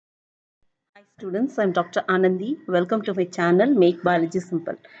Hi students, I'm Dr. Anandhi. Welcome to my channel Make Biology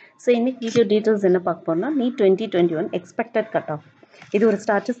Simple. So இன்னைக்கு video details என்ன பார்க்க போறோம்னா NEET 2021 expected cutoff. இது ஒரு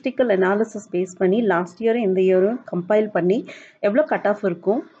statistical analysis base பண்ணி last year இந்த year compile பண்ணி எவ்வளவு cutoff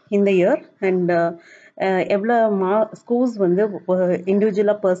இருக்கும் இந்த year and எவ்வளவு schools வந்து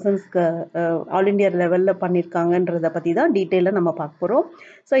individual personsக்கு all India levelல பண்ணிருக்காங்கன்றத பத்தி தான் டீடைலா நம்ம பார்க்க போறோம்.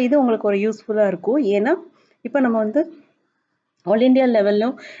 So இது உங்களுக்கு ஒரு யூஸ்ஃபுல்லா இருக்கும். ஏன்னா இப்போ நம்ம வந்து ஆல் இண்டியா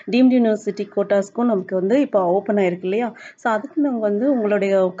லெவல்லும் டீம்டு யூனிவர்சிட்டி கோட்டாஸ்க்கும் நமக்கு வந்து இப்போ ஓப்பன் ஆயிருக்கு இல்லையா? ஸோ அதுக்கு நாங்கள் வந்து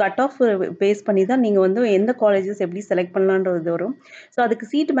உங்களுடைய கட் ஆஃப் பேஸ் பண்ணி தான் நீங்கள் வந்து எந்த காலேஜஸ் எப்படி செலக்ட் பண்ணலான்றது வரும். ஸோ அதுக்கு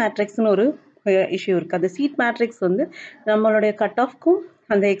சீட் மேட்ரிக்ஸ்னு ஒரு இஷ்யூ இருக்குது. அந்த சீட் மேட்ரிக்ஸ் வந்து நம்மளுடைய கட் ஆஃப்க்கும்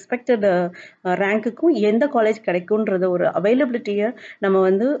அந்த எக்ஸ்பெக்டட் ரேங்க்குக்கும் எந்த காலேஜ் கிடைக்கும்ன்றத ஒரு அவைலபிலிட்டியை நம்ம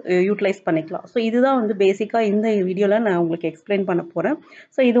வந்து யூட்டிலைஸ் பண்ணிக்கலாம். ஸோ இதுதான் வந்து பேசிக்காக இந்த வீடியோவில் நான் உங்களுக்கு எக்ஸ்பிளைன் பண்ண போகிறேன்.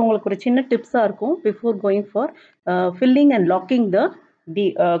 ஸோ இது உங்களுக்கு ஒரு சின்ன டிப்ஸாக இருக்கும் before going for filling and locking the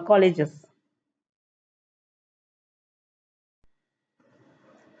colleges.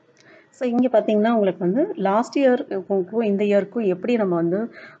 So இங்கே பார்த்தீங்கன்னா உங்களுக்கு வந்து லாஸ்ட் இயருக்கும் இந்த இயருக்கும் எப்படி நம்ம வந்து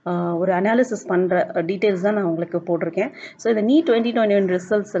ஒரு அனாலிசிஸ் பண்ணுற டீட்டெயில்ஸ் தான் நான் உங்களுக்கு போட்டிருக்கேன். ஸோ இந்த NEET 2021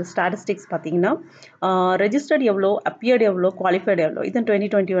 ரிசல்ட்ஸ் ஸ்டாட்டிஸ்டிக்ஸ் பார்த்தீங்கன்னா ரெஜிஸ்டர்ட் எவ்வளோ, அப்பியர்டு எவ்வளோ, குவாலிஃபைடு எவ்வளோ, இது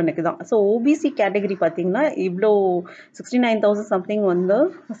 2021க்கு தான். ஸோ ஓபிசி கேட்டகரி பார்த்தீங்கன்னா இவ்வளோ 69,000 சம்திங் வந்து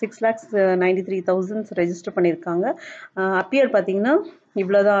 6,93,000 ரெஜிஸ்டர் பண்ணியிருக்காங்க. அப்பியர் பார்த்தீங்கன்னா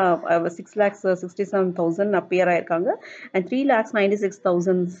இவ்வளோதான் 6,67,000 அப்பியர் ஆயிருக்காங்க அண்ட்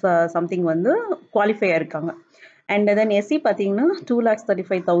 3,96,000 சம்திங் வந்து குவாலிஃபை ஆயிருக்காங்க. அண்ட் தென் எஸ்சி பார்த்தீங்கன்னா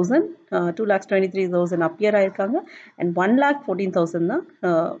 2,35,000 2,23,000 அப்பியர் ஆயிருக்காங்க அண்ட் 1,14,000 தான்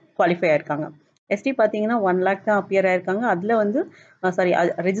குவாலிஃபை ஆயிருக்காங்க. எஸ்டி பார்த்தீங்கன்னா 1 lakh தான் அப்பியர் ஆயிருக்காங்க. அதில் வந்து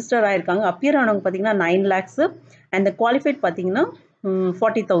ரெஜிஸ்டர் ஆயிருக்காங்க. அப்பியர் ஆனவங்க பார்த்தீங்கன்னா 9 lakhs அண்ட் குவாலிஃபைட் பார்த்தீங்கன்னா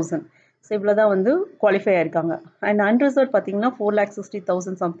 40,000. ஸோ இவ்வளோ தான் வந்து குவாலிஃபை ஆயிருக்காங்க. அண்ட் அன்ரிசர்வ் பார்த்தீங்கன்னா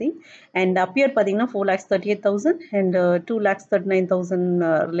 4,60,000 சம்திங் அண்ட் அப்பியர் பார்த்தீங்கன்னா 4,38,000 அண்ட் 2,39,000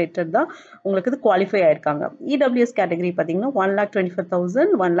 ரிலேட்டட் தான் உங்களுக்கு இது குவாலிஃபை ஆயிருக்காங்க. இடபிள்யூஎஸ் கேட்டகரி பார்த்தீங்கன்னா 1,24,000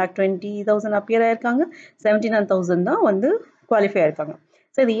 1,20,000 அப்பியர் ஆயிருக்காங்க. 79,000 தான் வந்து குவாலிஃபை ஆயிருக்காங்க.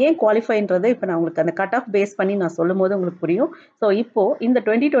 ஸோ இது ஏன் குவாலிஃபைன்றதை இப்போ நான் உங்களுக்கு அந்த கட் ஆஃப் பேஸ் பண்ணி நான் சொல்லும் போது உங்களுக்கு புரியும். ஸோ இப்போது இந்த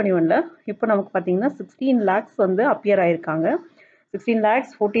 2021 இப்போ நமக்கு பார்த்தீங்கன்னா 16 lakhs வந்து அப்பியர் ஆயிருக்காங்க.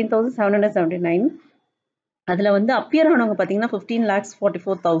 16,14,779. அதில் வந்து அப்பியர் ஆனவங்க பார்த்தீங்கன்னா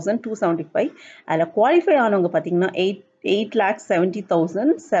 15,44,275. அதில் குவாலிஃபை ஆனவங்க பார்த்தீங்கன்னா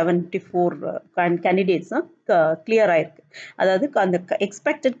 8,70,074 கேண்டிடேட்ஸ் தான் கிளியர் ஆயிருக்கு. அதாவது அந்த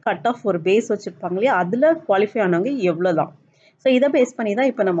எக்ஸ்பெக்டட் கட் ஆஃப் ஒரு பேஸ் வச்சுருப்பாங்க இல்லையா, அதில் குவாலிஃபை ஆனவங்க எவ்வளோ தான். ஸோ இதை பேஸ் பண்ணி தான்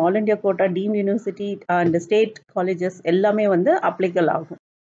இப்போ நம்ம all India quota, deemed university and state colleges எல்லாமே வந்து அப்ளிகல் ஆகும்.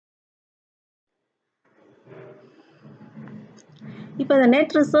 இப்போ இந்த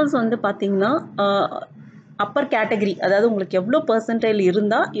நெட் ரிசல்ட்ஸ் வந்து பார்த்தீங்கன்னா அப்பர் கேட்டகரி, அதாவது உங்களுக்கு எவ்வளோ பர்சன்டைல்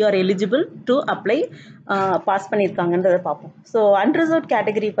இருந்தால் you are eligible to apply pass பண்ணியிருக்காங்கன்றதை பார்ப்போம். ஸோ அன்ரிசர்வ்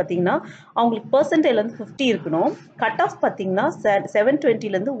கேட்டகரி பார்த்தீங்கன்னா அவங்களுக்கு பர்சன்டைல் வந்து 50 இருக்கணும். கட் ஆஃப் பார்த்தீங்கன்னா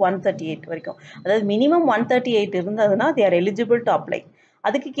 720 138 வரைக்கும், அதாவது மினிமம் 138 இருந்ததுன்னா they are eligible to apply.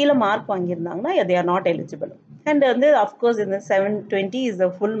 அதுக்கு கீழே mark வாங்கியிருந்தாங்கன்னா they are not eligible. And வந்து அஃப்கோர்ஸ் இந்த 720 is a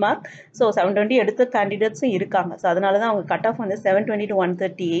full mark. So 720 எடுத்த கேண்டிடேட்ஸும் இருக்காங்க. ஸோ அதனால தான் அவங்க கட் ஆஃப் வந்து 720 to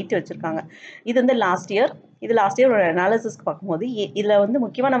 138 வச்சுருக்காங்க. இது வந்து லாஸ்ட் இயர் ஒரு அனாலிசிஸ்க்கு பார்க்கும்போது இதில் வந்து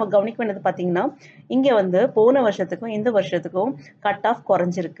முக்கியமாக நம்ம கவனிக்க வேண்டியது பார்த்தீங்கன்னா இங்கே வந்து போன வருஷத்துக்கும் இந்த வருஷத்துக்கும் கட் ஆஃப்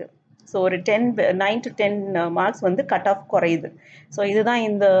குறைஞ்சிருக்கு. ஸோ ஒரு 9 to 10 மார்க்ஸ் வந்து கட் ஆஃப் குறையுது. ஸோ இதுதான்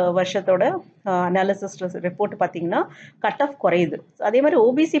இந்த வருஷத்தோட அனாலிசிஸ் ரிப்போர்ட் பார்த்தீங்கன்னா கட் ஆஃப் குறையுது. அதே மாதிரி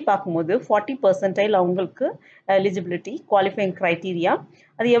ஓபிசி பார்க்கும்போது 40% அவங்களுக்கு எலிஜிபிலிட்டி குவாலிஃபைங் க்ரைட்டீரியா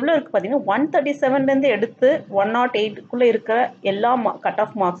அது எவ்வளோ இருக்குது பார்த்தீங்கன்னா 137 எடுத்து 108 இருக்கிற எல்லா கட்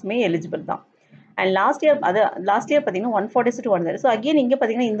ஆஃப் மார்க்ஸுமே எலிஜிபிள் தான். அண்ட் லாஸ்ட் இயர் பார்த்தீங்கன்னா 146 to 130. ஸோ அகெயின் இங்கே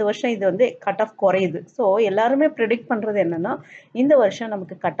பார்த்தீங்கன்னா இந்த வருஷம் இது வந்து கட் ஆஃப் குறையுது. ஸோ எல்லாருமே ப்ரிடிக்ட் பண்ணுறது என்னன்னா இந்த வருஷம்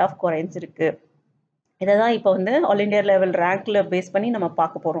நமக்கு கட் ஆஃப் குறைஞ்சிருக்கு. இதை தான் இப்போ வந்து ஆல் இண்டியா லெவல் ரேங்க்ல பேஸ் பண்ணி நம்ம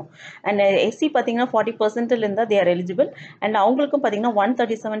பார்க்க போகிறோம். அண்ட் எஸ்சி பார்த்தீங்கன்னா 40% இருந்தால் தே ஆர் எலிஜிபிள். அண்ட் அவங்களுக்கும் பார்த்தீங்கன்னா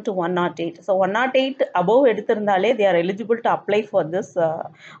 137 to 108. So 108 above எடுத்திருந்தாலே they are eligible to apply for this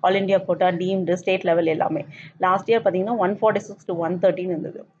all India quota, deemed, state level எல்லாமே. லாஸ்ட் இயர் பார்த்தீங்கன்னா 146 to 113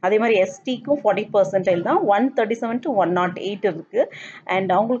 இருந்தது. அதே மாதிரி எஸ்டிக்கும் 40% தான் 137 to 108 இருக்குது. அண்ட்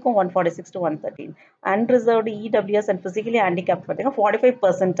அவங்களுக்கும் 146 to 113. Unreserved EWS and physically handicapped பார்த்தீங்கன்னா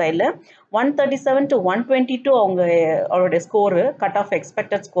 45% 137 to 122 அவருடைய score cut off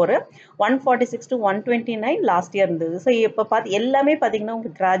expected score 146 to 129 last year இருந்தது. ஸோ இப்போ எல்லாமே பார்த்தீங்கன்னா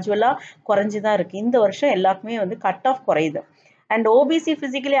உங்களுக்கு கிராஜுவலாக குறைஞ்சி தான் இருக்குது. இந்த வருஷம் எல்லாருக்குமே வந்து கட் ஆஃப் குறையுது. அண்ட் ஓபிசி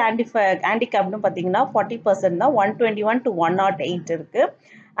ஃபிசிக்கலி ஹேண்டிகேப்டும் பார்த்தீங்கன்னா 40% தான் 121 to 108 இருக்குது.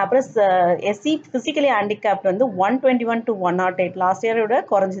 அப்புறம் எஸ்சி ஃபிசிக்கலி ஹேண்டிகேப்ட் வந்து 121 to 108 லாஸ்ட் இயரோட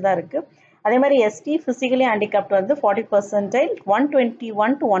குறைஞ்சி தான் இருக்குது. அதே மாதிரி எஸ்டி ஃபிசிக்கலி ஹேண்டிகேப்ட் வந்து 40%,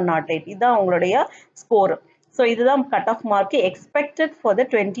 121 to 108 இதுதான் உங்களுடைய ஸ்கோர். ஸோ இதுதான் cut off mark expected for the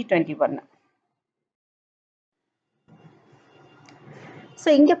 2021. So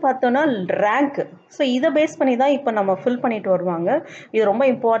இங்கே பார்த்தோன்னா ரேங்க். ஸோ இதை பேஸ் பண்ணி தான் இப்போ நம்ம ஃபில் பண்ணிட்டு வருவாங்க. இது ரொம்ப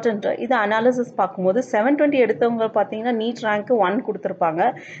இம்பார்ட்டண்ட். இது அனாலிசிஸ் பார்க்கும்போது 720 எடுத்தவங்க பார்த்தீங்கன்னா நீட் ரேங்க்கு 1 கொடுத்துருப்பாங்க.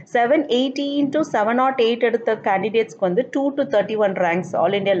 780 to 708 எடுத்த கேண்டிடேட்ஸ்க்கு வந்து 2 to 31 ranks,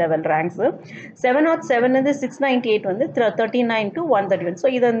 all India level ரேங்க்ஸு. 707 வந்து 698 வந்து 39 to 131. ஸோ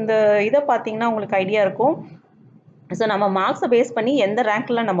இதை பார்த்தீங்கன்னா உங்களுக்கு ஐடியா இருக்கும். ஸோ நம்ம மார்க்ஸை பேஸ் பண்ணி எந்த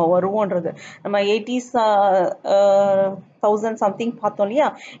ரேங்க்கில் நம்ம வருவோன்றது. நம்ம 80,000 சம்திங் பார்த்தோம் இல்லையா,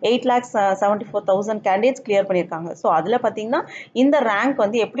 8,74,000 கேண்டிடேட்ஸ் கிளியர் பண்ணியிருக்காங்க. ஸோ அதில் பார்த்தீங்கன்னா இந்த ரேங்க்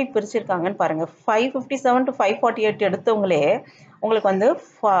வந்து எப்படி பிரிச்சிருக்காங்கன்னு பாருங்கள். 557 to 548 எடுத்தவங்களே உங்களுக்கு வந்து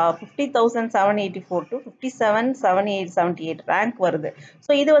 50,784 to 57,778 ரேங்க் வருது.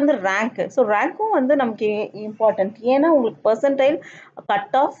 ஸோ இது வந்து ரேங்க்கு. ஸோ ரேங்க்கும் வந்து நமக்கு இம்பார்ட்டன்ட். ஏன்னா உங்களுக்கு percentile,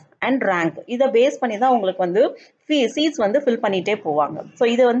 cut off and rank இதை பேஸ் பண்ணி தான் உங்களுக்கு வந்து சீட்ஸ் வந்து ஃபில் பண்ணிகிட்டே போவாங்க. ஸோ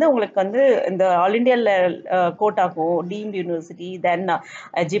இது வந்து உங்களுக்கு வந்து இந்த ஆல் இண்டியா கோட்டாக்கோ, டீம்டு யூனிவர்சிட்டி, தென்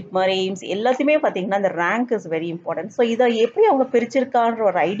ஜிப்மர், எய்ம்ஸ் எல்லாத்தையுமே பார்த்தீங்கன்னா இந்த rank is very important. So இதை எப்படி அவங்க பிரிச்சிருக்கான்ற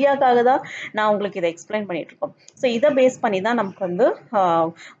ஒரு ஐடியாக்காக தான் நான் உங்களுக்கு இதை எக்ஸ்பிளைன் பண்ணிட்டு இருக்கோம். ஸோ இதை பேஸ் பண்ணி தான் நமக்கு வந்து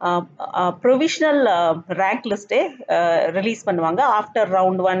ப்ரொவிஷனல் ரேங்க் லிஸ்ட்டே ரிலீஸ் பண்ணுவாங்க after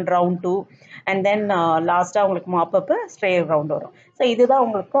round 1, round 2 and then லாஸ்ட்டாக உங்களுக்கு மாப்பப்பு ஸ்ட்ரே ரவுண்ட் வரும். ஸோ இதுதான்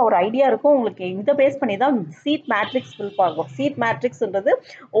உங்களுக்கு ஒரு ஐடியா இருக்கும். உங்களுக்கு இதை பேஸ் பண்ணி தான் சீட் மேட்ரிக்ஸ் ஃபில் ஆகும். சீட் மேட்ரிக்ஸ்ன்றது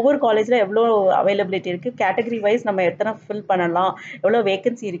ஒவ்வொரு காலேஜில் எவ்வளோ அவைலபிலிட்டி இருக்குது, கேட்டகரி வைஸ் நம்ம எத்தனை ஃபில் பண்ணலாம், எவ்வளோ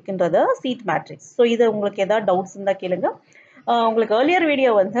வேகன்சி இருக்குன்றத சீட் மேட்ரிக்ஸ். ஸோ இது உங்களுக்கு எதாவது டவுட்ஸ் இருந்தால் கேளுங்க. உங்களுக்கு ஏர்லியர் வீடியோ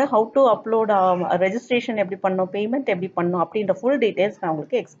வந்து ஹவு டு அப்லோட், ரெஜிஸ்ட்ரேஷன் எப்படி பண்ணணும், பேமெண்ட் எப்படி பண்ணணும் அப்படின்ற ஃபுல் டீட்டெயில்ஸ் நான்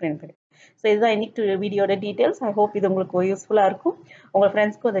உங்களுக்கு எக்ஸ்பிளைன் பண்ணேன். ஸோ இதுதான் இன்னைக்கு வீடியோட டீட்டெயில்ஸ். ஐ ஹோப் இது உங்களுக்கு யூஸ்ஃபுல்லாக இருக்கும். உங்கள்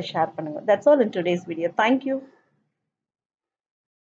ஃப்ரெண்ட்ஸ்க்கும் அதை ஷேர் பண்ணுங்கள். That's all in today's video. Thank you.